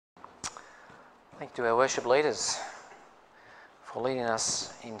Thank you to our worship leaders for leading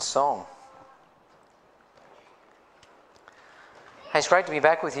us in song. Hey, it's great to be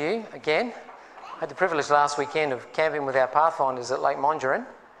back with you again. I had the privilege last weekend of camping with our Pathfinders at Lake Mondrian,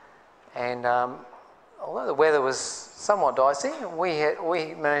 and although the weather was somewhat dicey,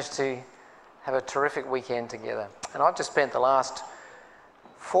 we managed to have a terrific weekend together. And I've just spent the last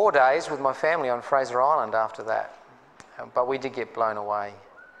 4 days with my family on Fraser Island after that, but we did get blown away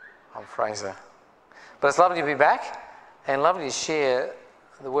on Fraser. But it's lovely to be back and lovely to share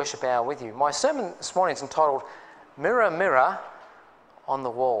the worship hour with you. My sermon this morning is entitled Mirror, Mirror on the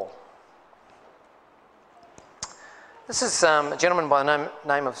Wall. This is a gentleman by the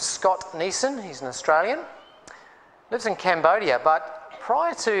name of Scott Neeson. He's an Australian, lives in Cambodia, but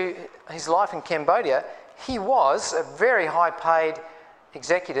prior to his life in Cambodia, he was a very high-paid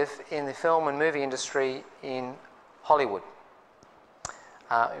executive in the film and movie industry in Hollywood.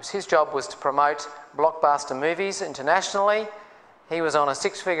 His job was to promote blockbuster movies internationally. He was on a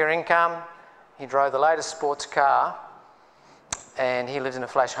six-figure income. He drove the latest sports car, and he lived in a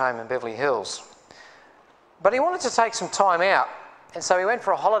flash home in Beverly Hills. But he wanted to take some time out, and so he went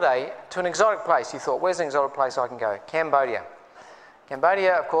for a holiday to an exotic place. He thought, where's an exotic place I can go? Cambodia.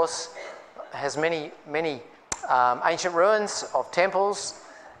 Cambodia, of course, has many ancient ruins of temples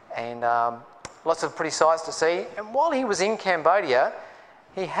and lots of pretty sights to see. And while he was in Cambodia,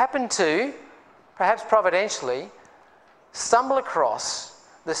 he happened to, perhaps providentially, stumble across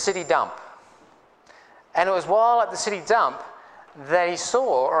the city dump. And it was while at the city dump that he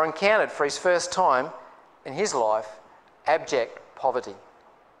saw or encountered for his first time in his life abject poverty.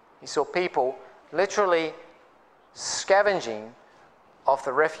 He saw people literally scavenging off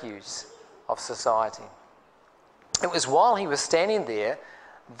the refuse of society. It was while he was standing there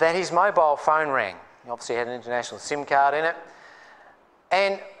that his mobile phone rang. He obviously had an international SIM card in it.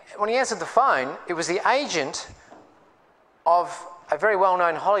 And when he answered the phone, it was the agent of a very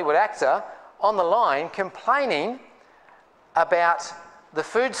well-known Hollywood actor on the line complaining about the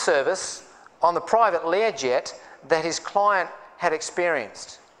food service on the private Learjet that his client had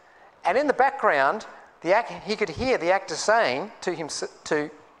experienced. And in the background, he could hear the actor saying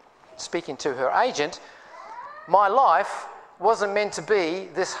speaking to her agent, "My life wasn't meant to be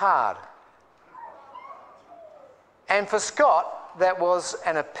this hard." And for Scott, that was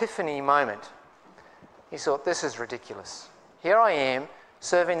an epiphany moment. He thought, this is ridiculous. Here I am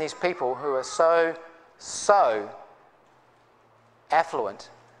serving these people who are so affluent.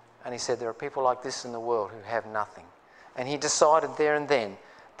 And he said, there are people like this in the world who have nothing. And he decided there and then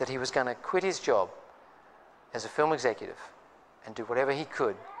that he was going to quit his job as a film executive and do whatever he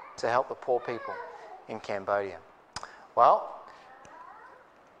could to help the poor people in Cambodia. Well,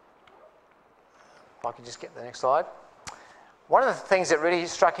 if I could just get the next slide. One of the things that really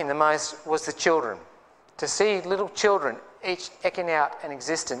struck him the most was the children. To see little children each eking out an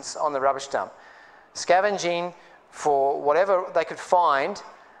existence on the rubbish dump, scavenging for whatever they could find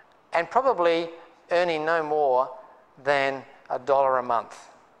and probably earning no more than $1 a month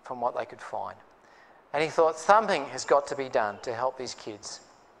from what they could find. And he thought something has got to be done to help these kids.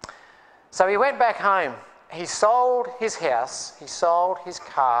 So he went back home. He sold his house, he sold his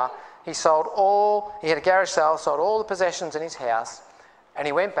car, he had a garage sale, sold all the possessions in his house, and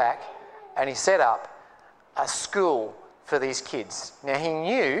he went back and he set up a school for these kids. Now he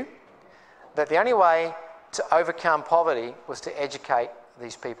knew that the only way to overcome poverty was to educate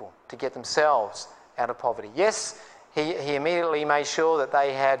these people, to get themselves out of poverty. Yes, he immediately made sure that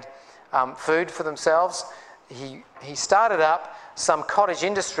they had food for themselves. He started up some cottage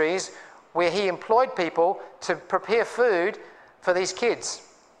industries where he employed people to prepare food for these kids.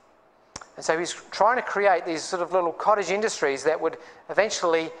 And so he's trying to create these sort of little cottage industries that would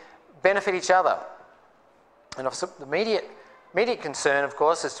eventually benefit each other. And the immediate concern, of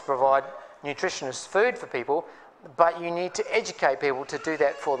course, is to provide nutritious food for people, but you need to educate people to do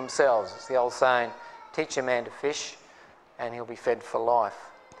that for themselves. It's the old saying, teach a man to fish and he'll be fed for life.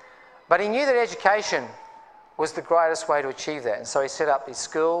 But he knew that education was the greatest way to achieve that, and so he set up these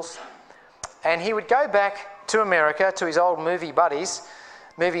schools. And he would go back to America, to his old movie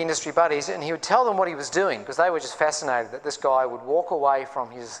industry buddies, and he would tell them what he was doing, because they were just fascinated that this guy would walk away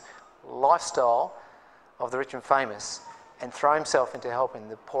from his lifestyle of the rich and famous and throw himself into helping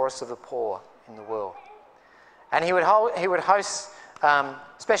the poorest of the poor in the world. And he would host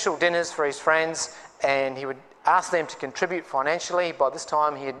special dinners for his friends, and he would ask them to contribute financially. By this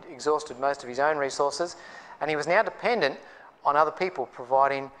time, he had exhausted most of his own resources, and he was now dependent on other people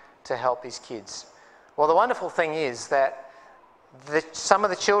providing to help these kids. Well, the wonderful thing is that some of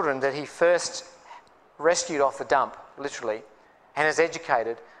the children that he first rescued off the dump, literally, and has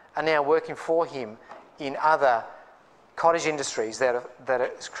educated, are now working for him in other cottage industries that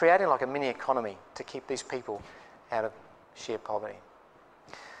are creating like a mini economy to keep these people out of sheer poverty.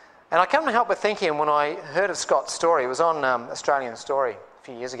 And I couldn't help but thinking when I heard of Scott's story, it was on Australian Story a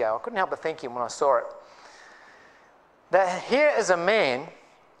few years ago, I couldn't help but thinking when I saw it, that here is a man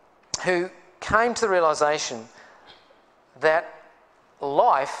who came to the realisation that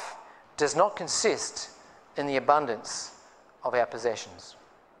life does not consist in the abundance of our possessions,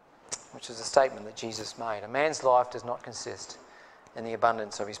 which is a statement that Jesus made. A man's life does not consist in the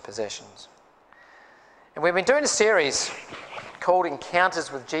abundance of his possessions. And we've been doing a series called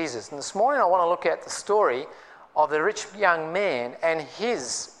Encounters with Jesus. And this morning I want to look at the story of the rich young man and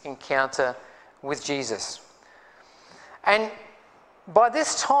his encounter with Jesus. And by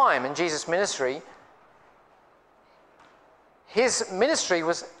this time in Jesus' ministry, his ministry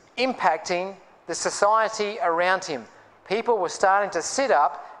was impacting the society around him. People were starting to sit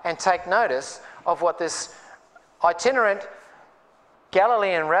up and take notice of what this itinerant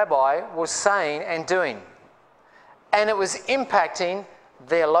Galilean rabbi was saying and doing. And it was impacting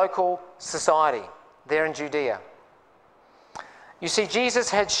their local society there in Judea. You see, Jesus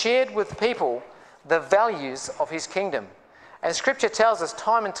had shared with people the values of his kingdom. And Scripture tells us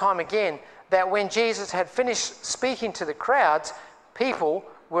time and time again that when Jesus had finished speaking to the crowds, people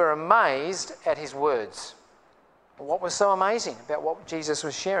were amazed at his words. What was so amazing about what Jesus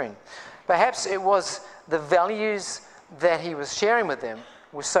was sharing? Perhaps it was the values that he was sharing with them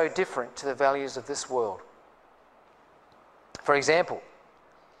were so different to the values of this world. For example,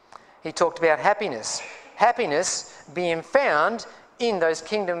 he talked about happiness. Happiness being found in those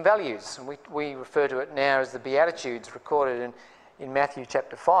kingdom values. And we refer to it now as the Beatitudes recorded in Matthew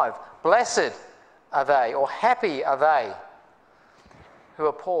chapter 5. Blessed are they, or happy are they who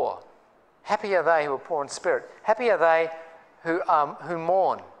are poor. Happy are they who are poor in spirit. Happy are they who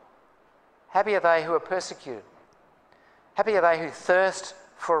mourn. Happy are they who are persecuted. Happy are they who thirst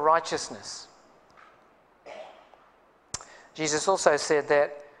for righteousness. Jesus also said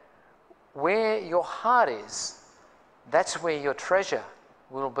that where your heart is, that's where your treasure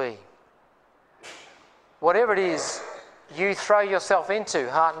will be. Whatever it is you throw yourself into,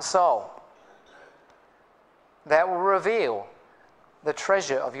 heart and soul, that will reveal the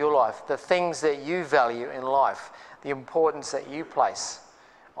treasure of your life, the things that you value in life, the importance that you place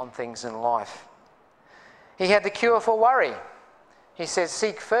on things in life. He had the cure for worry. He said,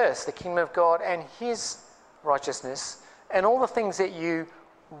 seek first the kingdom of God and his righteousness, and all the things that you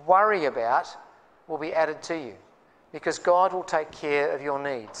worry about will be added to you, because God will take care of your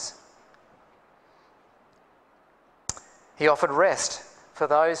needs. He offered rest for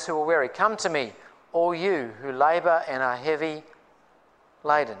those who are weary. Come to me, all you who labour and are heavy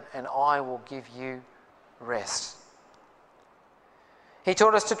laden, and I will give you rest. He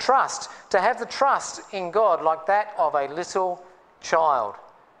taught us to trust, to have the trust in God like that of a little child,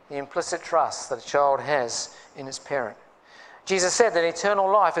 the implicit trust that a child has in its parent. Jesus said that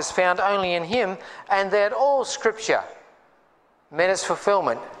eternal life is found only in him, and that all Scripture met its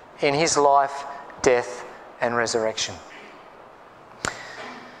fulfillment in his life, death, and resurrection.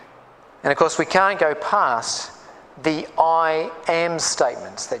 And of course, we can't go past the I am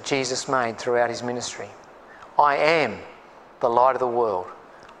statements that Jesus made throughout his ministry. I am the light of the world.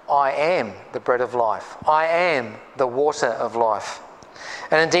 I am the bread of life. I am the water of life.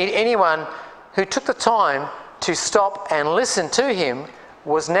 And indeed, anyone who took the time to stop and listen to him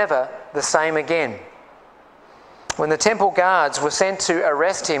was never the same again. When the temple guards were sent to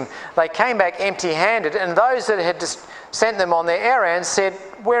arrest him, they came back empty-handed, and those that had just sent them on their errands said,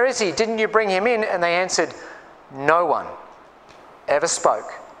 "Where is he? Didn't you bring him in?" And they answered, "No one ever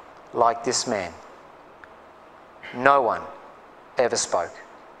spoke like this man. No one ever spoke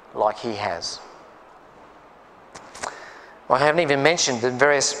like he has." I haven't even mentioned the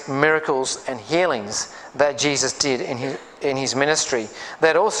various miracles and healings that Jesus did in his ministry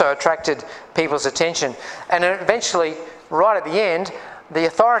that also attracted people's attention. And eventually, right at the end, the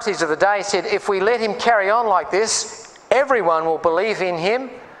authorities of the day said, if we let him carry on like this, everyone will believe in him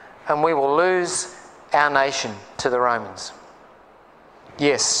and we will lose our nation to the Romans.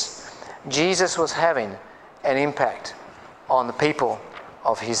 Yes, Jesus was having an impact on the people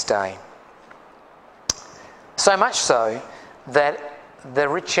of his day. So much so that the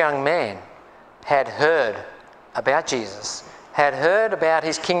rich young man had heard about Jesus, had heard about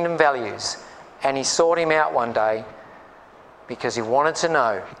his kingdom values, and he sought him out one day because he wanted to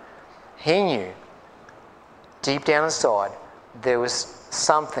know. He knew deep down inside there was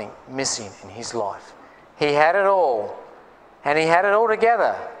something missing in his life. He had it all, and he had it all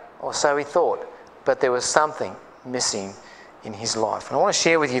together, or so he thought, but there was something missing in his life. And I want to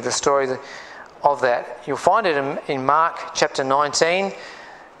share with you the story of that. You'll find it in Mark chapter 19.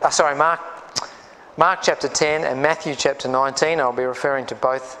 Mark chapter 10 and Matthew chapter 19. I'll be referring to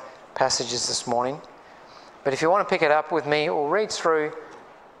both passages this morning. But if you want to pick it up with me, we'll read through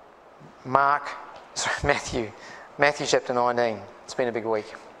Matthew chapter 19. It's been a big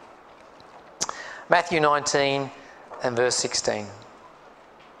week. Matthew 19 and verse 16.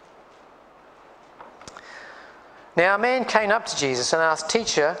 Now a man came up to Jesus and asked,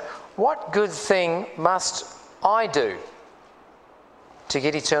 "Teacher, what good thing must I do to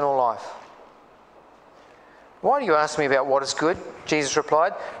get eternal life?" "Why do you ask me about what is good?" Jesus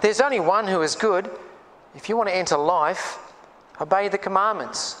replied. "There's only one who is good. If you want to enter life, obey the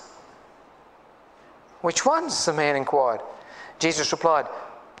commandments." "Which ones?" the man inquired. Jesus replied,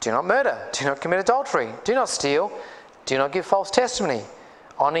 "Do not murder, do not commit adultery, do not steal, do not give false testimony,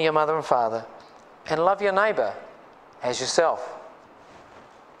 honour your mother and father, and love your neighbour as yourself."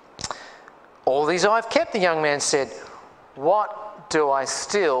 "All these I have kept," the young man said. "What do I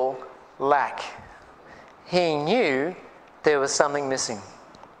still lack?" He knew there was something missing.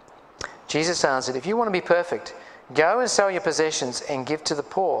 Jesus answered, "If you want to be perfect, go and sell your possessions and give to the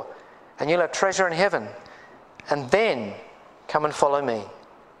poor, and you'll have treasure in heaven. And then come and follow me."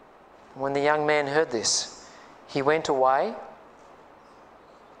 When the young man heard this, he went away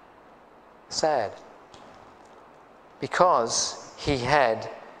sad, because he had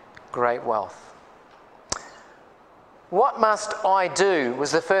great wealth. "What must I do?"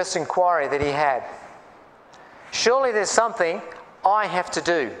 was the first inquiry that he had. Surely there's something I have to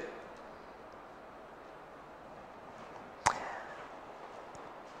do.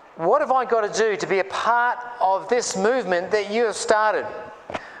 What have I got to do to be a part of this movement that you have started?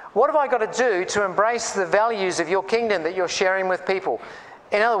 What have I got to do to embrace the values of your kingdom that you're sharing with people?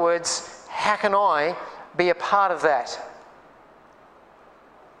 In other words, how can I be a part of that?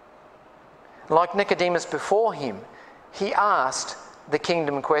 Like Nicodemus before him, he asked the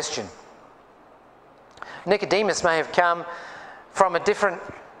kingdom question. Nicodemus may have come from at a different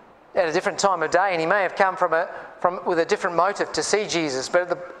time of day, and he may have come with a different motive to see Jesus.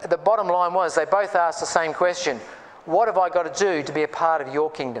 But the bottom line was, they both asked the same question: what have I got to do to be a part of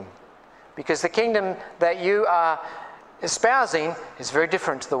your kingdom? Because the kingdom that you are espousing is very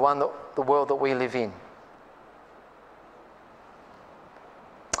different to the world that we live in.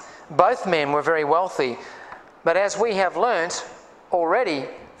 Both men were very wealthy, but as we have learnt already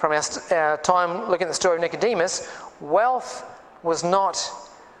from our time looking at the story of Nicodemus, wealth was not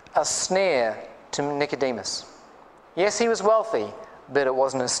a snare to Nicodemus. Yes, he was wealthy, but it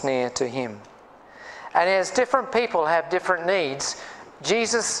wasn't a snare to him. And as different people have different needs,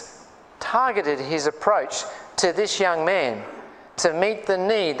 Jesus targeted his approach to this young man to meet the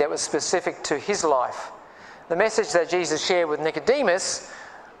need that was specific to his life. The message that Jesus shared with Nicodemus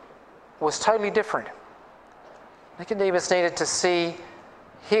was totally different. Nicodemus needed to see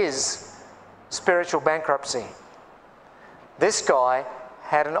his spiritual bankruptcy. This guy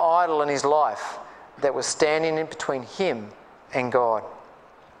had an idol in his life that was standing in between him and God.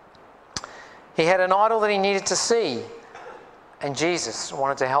 He had an idol that he needed to see, and Jesus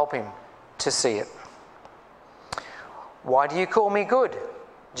wanted to help him to see it. "Why do you call me good?"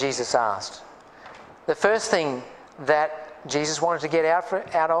 Jesus asked. The first thing that Jesus wanted to get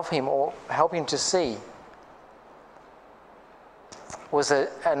out of him, or help him to see, was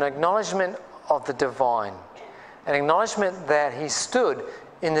an acknowledgement of the divine, an acknowledgement that he stood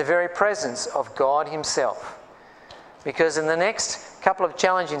in the very presence of God himself. Because in the next couple of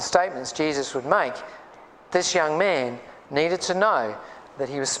challenging statements Jesus would make, this young man needed to know that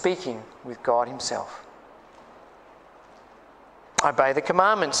he was speaking with God himself. Obey the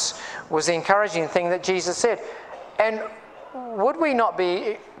commandments was the encouraging thing that Jesus said. And would we not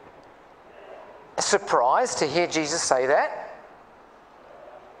be surprised to hear Jesus say that?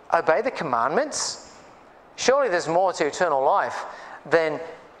 Obey the commandments? Surely there's more to eternal life than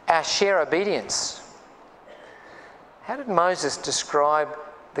our sheer obedience. How did Moses describe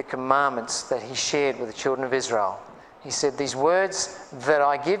the commandments that he shared with the children of Israel? He said, "These words that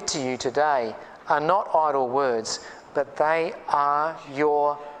I give to you today are not idle words, but they are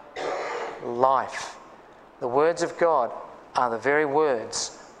your life." The words of God are the very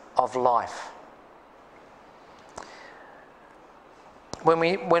words of life.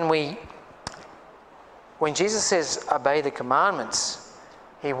 When Jesus says obey the commandments,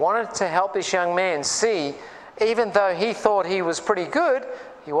 he wanted to help this young man see, even though he thought he was pretty good,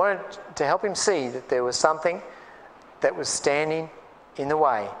 he wanted to help him see that there was something that was standing in the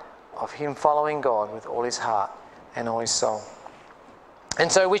way of him following God with all his heart and all his soul.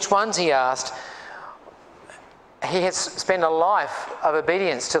 And so which ones, he asked. he had spent a life of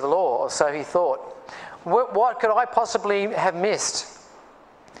obedience to the law, or so he thought. What could I possibly have missed?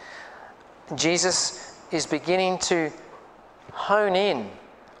 Jesus is beginning to hone in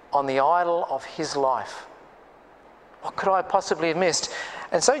on the idol of his life. What could I possibly have missed?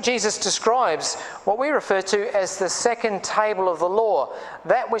 And so Jesus describes what we refer to as the second table of the law,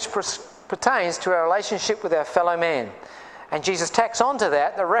 that which pertains to our relationship with our fellow man. And Jesus tacks onto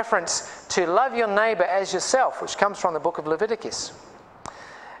that the reference to love your neighbour as yourself, which comes from the book of Leviticus.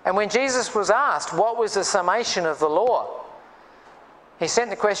 And when Jesus was asked what was the summation of the law, he sent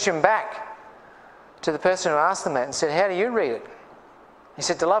the question back to the person who asked him that and said, how do you read it? He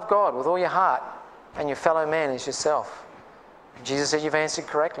said, to love God with all your heart and your fellow man as yourself. And Jesus said, you've answered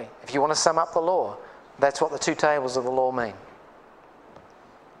correctly. If you want to sum up the law, that's what the two tables of the law mean.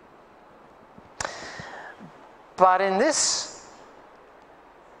 But in this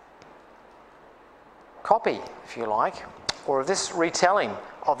copy, if you like, or this retelling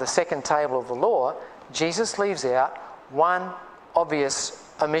of the second table of the law, Jesus leaves out one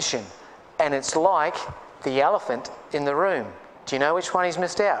obvious omission. And it's like the elephant in the room. Do you know which one he's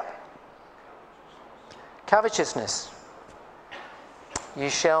missed out? Covetousness. You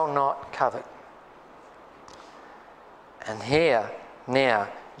shall not covet. And here, now,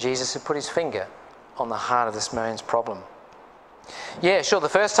 Jesus had put his finger on the heart of this man's problem. Yeah, sure, the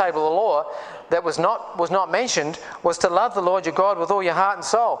first table of the law that was not mentioned was to love the Lord your God with all your heart and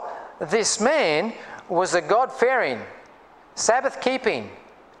soul. This man was a God-fearing, Sabbath-keeping,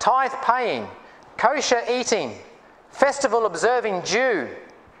 tithe-paying, kosher-eating, festival-observing Jew.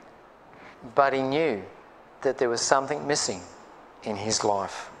 But he knew that there was something missing in his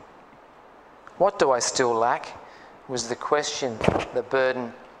life. What do I still lack? Was the question, the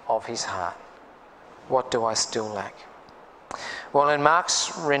burden of his heart. What do I still lack? Well, in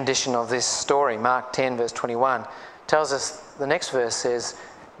Mark's rendition of this story, Mark 10 verse 21, tells us, the next verse says,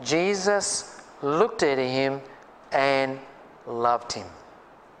 Jesus looked at him and loved him.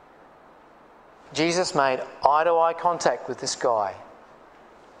 Jesus made eye-to-eye contact with this guy.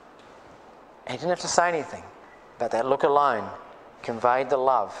 He didn't have to say anything, but that look alone conveyed the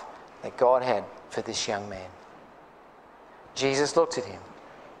love that God had for this young man. Jesus looked at him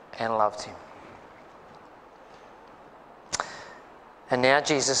and loved him. And now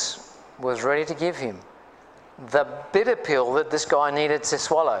Jesus was ready to give him the bitter pill that this guy needed to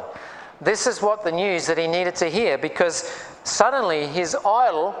swallow. This is what the news that he needed to hear, because suddenly his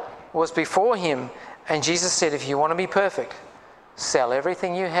idol was before him, and Jesus said, if you want to be perfect, sell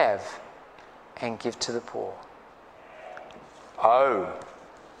everything you have and give to the poor. Oh.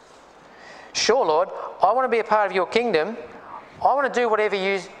 Sure, Lord, I want to be a part of your kingdom. I want to do whatever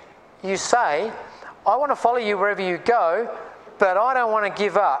you say. I want to follow you wherever you go, but I don't want to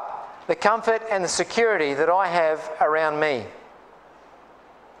give up the comfort and the security that I have around me.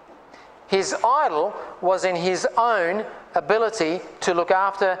 His idol was in his own ability to look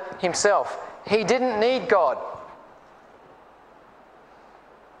after himself. He didn't need God.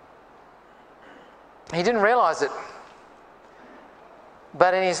 He didn't realise it.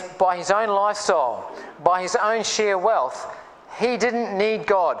 But by his own lifestyle, by his own sheer wealth, he didn't need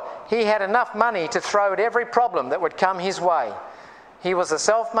God. He had enough money to throw at every problem that would come his way. He was a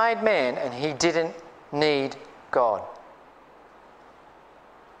self-made man and he didn't need God.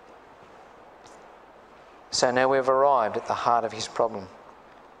 So now we've arrived at the heart of his problem.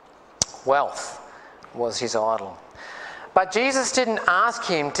 Wealth was his idol. But Jesus didn't ask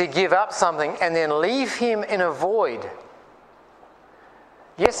him to give up something and then leave him in a void.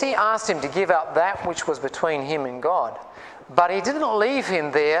 Yes, he asked him to give up that which was between him and God. But he didn't leave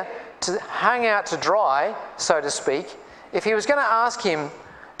him there to hang out to dry, so to speak. If he was going to ask him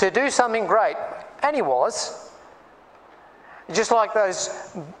to do something great, and he was, just like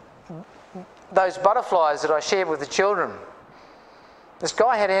those butterflies that I shared with the children. This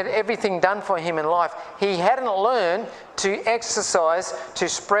guy had had everything done for him in life. He hadn't learned to exercise, to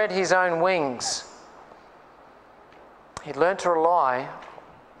spread his own wings. He'd learned to rely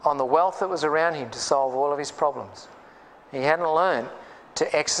on the wealth that was around him to solve all of his problems. He hadn't learned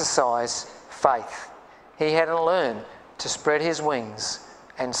to exercise faith. He hadn't learned to spread his wings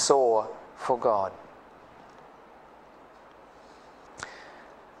and soar for God.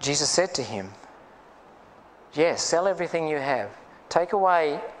 Jesus said to him, yes, sell everything you have. Take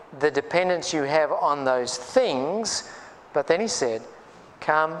away the dependence you have on those things. But then he said,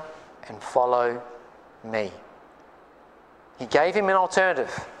 come and follow me. He gave him an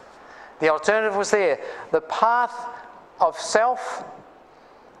alternative. The alternative was there. The path of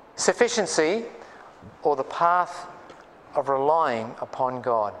self-sufficiency or the path of relying upon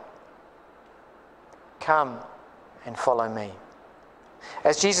God. Come and follow me.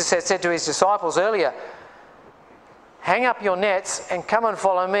 As Jesus had said to his disciples earlier, hang up your nets and come and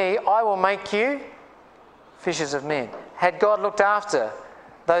follow me. I will make you fishers of men. Had God looked after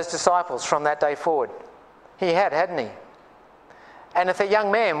those disciples from that day forward? He had, hadn't he? And if a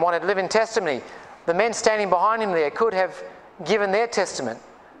young man wanted to live in testimony, the men standing behind him there could have given their testament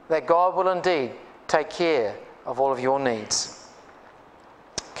that God will indeed take care of all of your needs.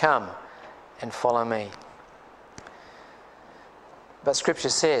 Come and follow me. But Scripture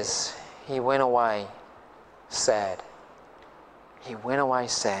says he went away sad. He went away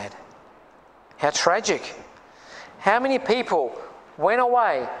sad. How tragic. How many people went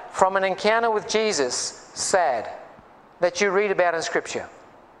away from an encounter with Jesus sad that you read about in Scripture?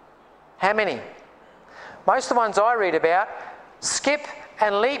 How many? Most of the ones I read about skip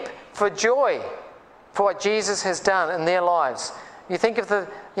and leap for joy for what Jesus has done in their lives. You think of the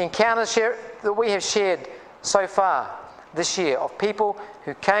encounters that we have shared so far this year of people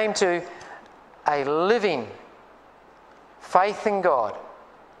who came to a living faith in God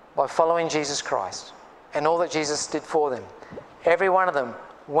by following Jesus Christ and all that Jesus did for them. Every one of them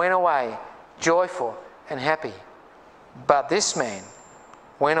went away joyful and happy. But this man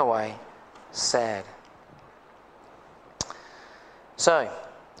went away sad. So,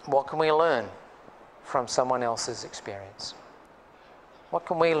 what can we learn from someone else's experience? What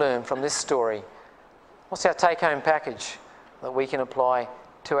can we learn from this story? What's our take-home package that we can apply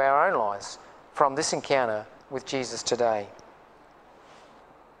to our own lives from this encounter with Jesus today?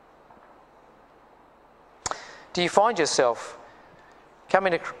 Do you find yourself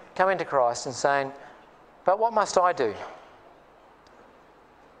coming to Christ and saying, but what must I do?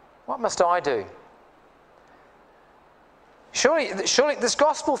 What must I do? Surely this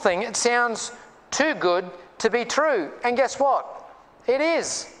gospel thing, it sounds too good to be true. And guess what? It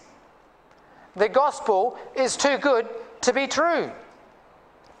is. The gospel is too good to be true.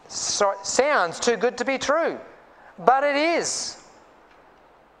 So it sounds too good to be true. But it is.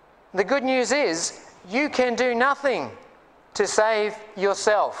 The good news is you can do nothing to save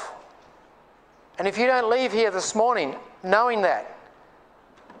yourself. And if you don't leave here this morning knowing that,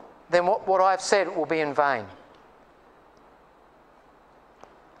 then what I've said will be in vain.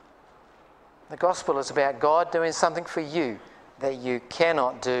 The gospel is about God doing something for you that you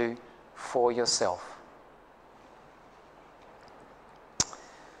cannot do for yourself.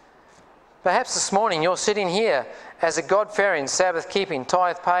 Perhaps this morning you're sitting here as a God-fearing, Sabbath-keeping,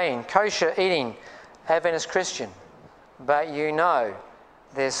 tithe-paying, kosher-eating Adventist Christian, but you know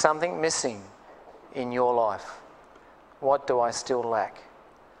there's something missing in your life. What do I still lack?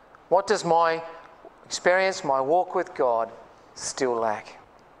 What does my experience, my walk with God, still lack?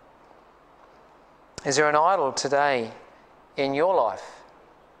 Is there an idol today in your life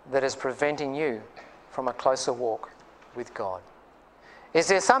that is preventing you from a closer walk with God? Is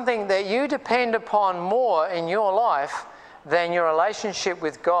there something that you depend upon more in your life than your relationship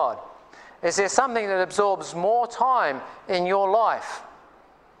with God? Is there something that absorbs more time in your life,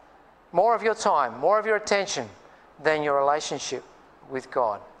 more of your time, more of your attention than your relationship with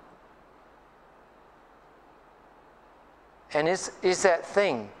God? And is that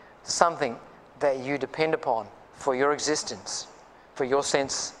thing something that you depend upon for your existence, for your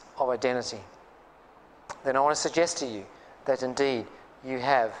sense of identity? Then I want to suggest to you that indeed you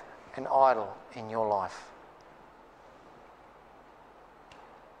have an idol in your life.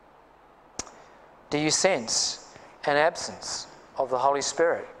 Do you sense an absence of the Holy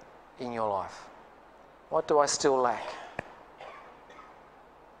Spirit in your life? What do I still lack?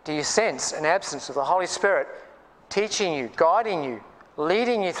 Do you sense an absence of the Holy Spirit teaching you, guiding you,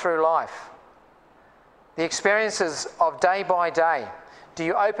 leading you through life? The experiences of day by day, do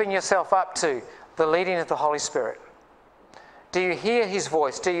you open yourself up to the leading of the Holy Spirit? Do you hear His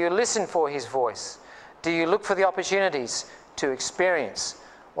voice? Do you listen for His voice? Do you look for the opportunities to experience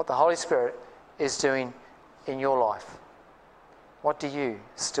what the Holy Spirit is doing in your life? What do you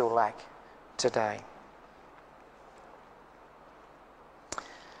still lack today?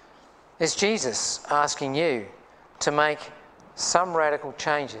 Is Jesus asking you to make some radical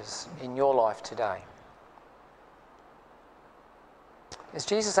changes in your life today? Is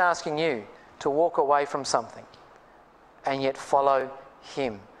Jesus asking you to walk away from something and yet follow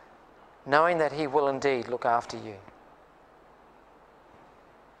Him, knowing that He will indeed look after you?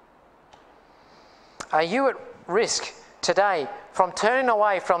 Are you at risk today from turning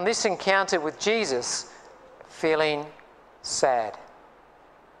away from this encounter with Jesus feeling sad?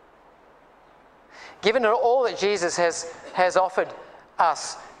 Given all that Jesus has offered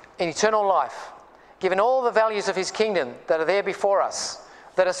us in eternal life, given all the values of His kingdom that are there before us,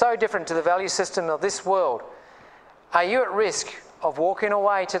 that are so different to the value system of this world, Are you at risk of walking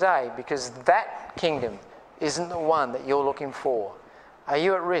away today because that kingdom isn't the one that you're looking for? Are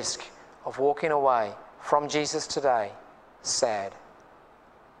you at risk of walking away from Jesus today sad?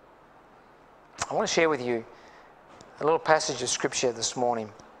 I want to share with you a little passage of scripture this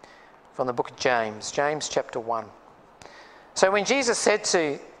morning from the book of James, James chapter 1. So when Jesus said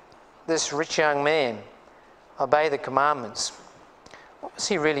to this rich young man, obey the commandments, what was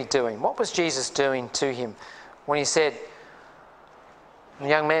he really doing? What was Jesus doing to him when he said, the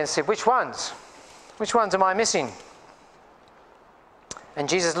young man said, which ones? Which ones am I missing? And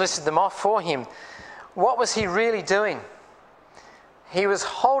Jesus listed them off for him. What was he really doing? He was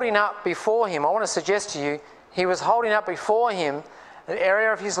holding up before him, I want to suggest to you, he was holding up before him an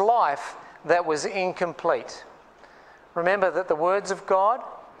area of his life that was incomplete. Remember that the words of God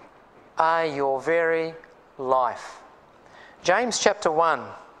are your very life. James chapter 1,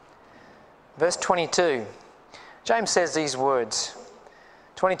 verse 22. James says these words,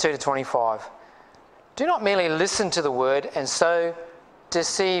 22 to 25. Do not merely listen to the word and so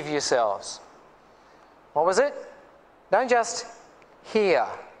deceive yourselves. What was it? Don't just hear.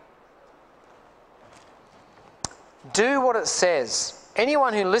 Do what it says.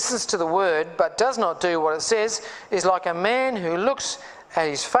 Anyone who listens to the word but does not do what it says is like a man who looks at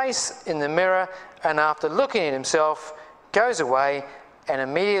his face in the mirror and after looking at himself goes away and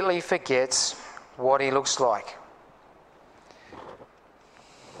immediately forgets what he looks like.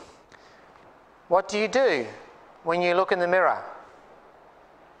 What do you do when you look in the mirror?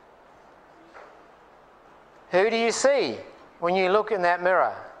 Who do you see when you look in that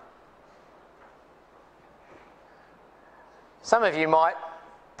mirror? Some of you might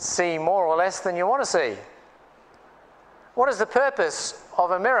see more or less than you want to see. What is the purpose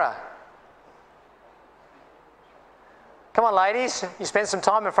of a mirror? Come on, ladies, you spent some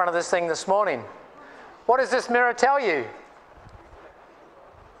time in front of this thing this morning. What does this mirror tell you?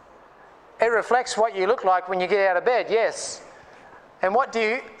 It reflects what you look like when you get out of bed, yes. And what do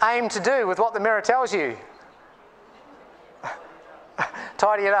you aim to do with what the mirror tells you?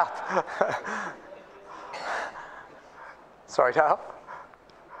 Tidy it up. Sorry, Dale.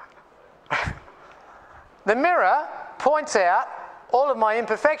 The mirror points out all of my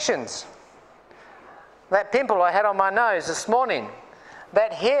imperfections. That pimple I had on my nose this morning,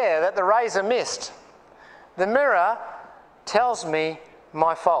 that hair that the razor missed. The mirror tells me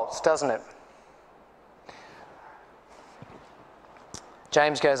my faults, doesn't it?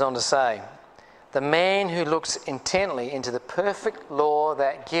 James goes on to say, the man who looks intently into the perfect law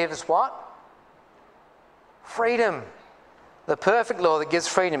that gives what? Freedom. The perfect law that gives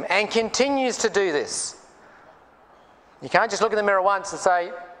freedom and continues to do this. You can't just look in the mirror once and say,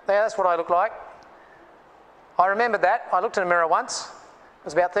 yeah, that's what I look like. I remember that. I looked in the mirror once. It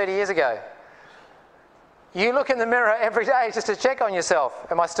was about 30 years ago. You look in the mirror every day just to check on yourself.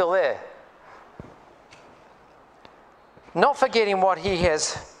 Am I still there? Not forgetting what he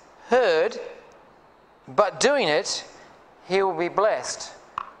has heard, but doing it, he will be blessed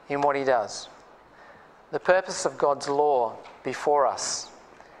in what he does. The purpose of God's law before us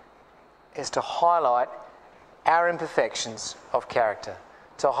is to highlight our imperfections of character,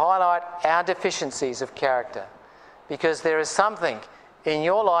 to highlight our deficiencies of character, because there is something in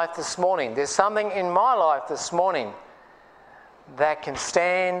your life this morning, there's something in my life this morning that can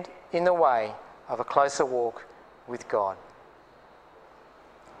stand in the way of a closer walk with God.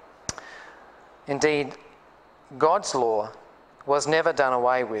 Indeed, God's law was never done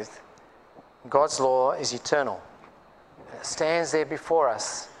away with. God's law is eternal. It stands there before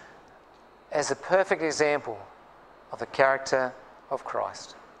us as a perfect example of the character of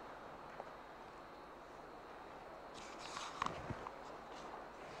Christ.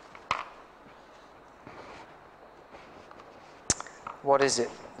 What is it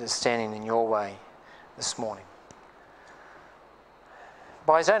that's standing in your way this morning?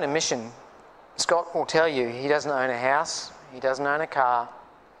 By his own admission, Scott will tell you he doesn't own a house, he doesn't own a car,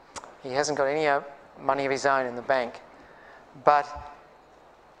 he hasn't got any money of his own in the bank, but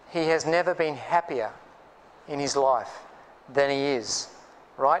he has never been happier in his life than he is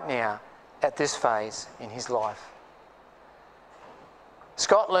right now at this phase in his life.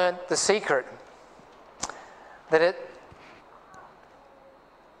 Scott learned the secret that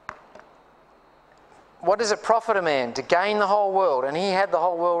what does it profit a man to gain the whole world? And he had the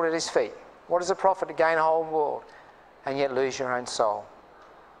whole world at his feet. What does it profit to gain the whole world and yet lose your own soul?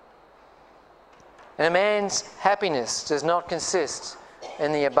 And a man's happiness does not consist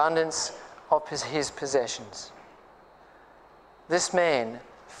in the abundance of his possessions. This man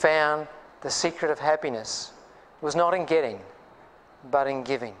found the secret of happiness was not in getting, but in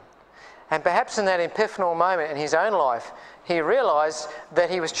giving. And perhaps in that epiphanal moment in his own life, he realised that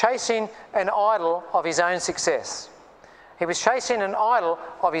he was chasing an idol of his own success. He was chasing an idol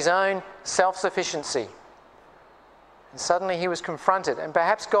of his own self-sufficiency. And suddenly he was confronted, and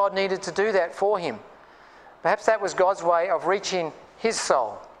perhaps God needed to do that for him. Perhaps that was God's way of reaching his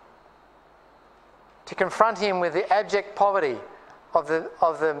soul, to confront him with the abject poverty of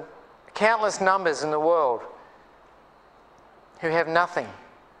the countless numbers in the world who have nothing,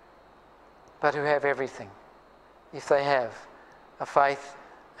 but who have everything, if they have a faith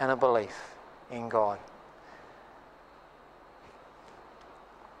and a belief in God.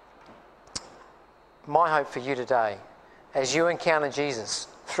 My hope for you today, as you encounter Jesus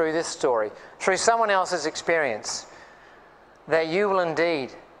through this story, through someone else's experience, that you will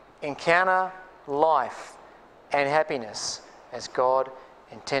indeed encounter life and happiness as God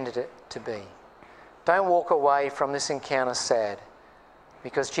intended it to be. Don't walk away from this encounter sad,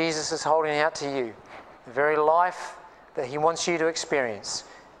 because Jesus is holding out to you the very life that he wants you to experience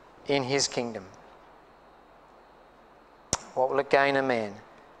in his kingdom. What will it gain a man,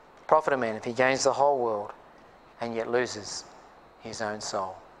 profit a man, if he gains the whole world and yet loses his own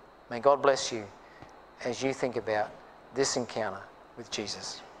soul? May God bless you as you think about this encounter with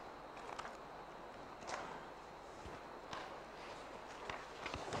Jesus.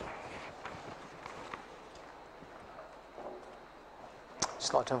 I'd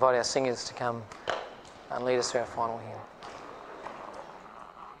just like to invite our singers to come and lead us to our final hymn.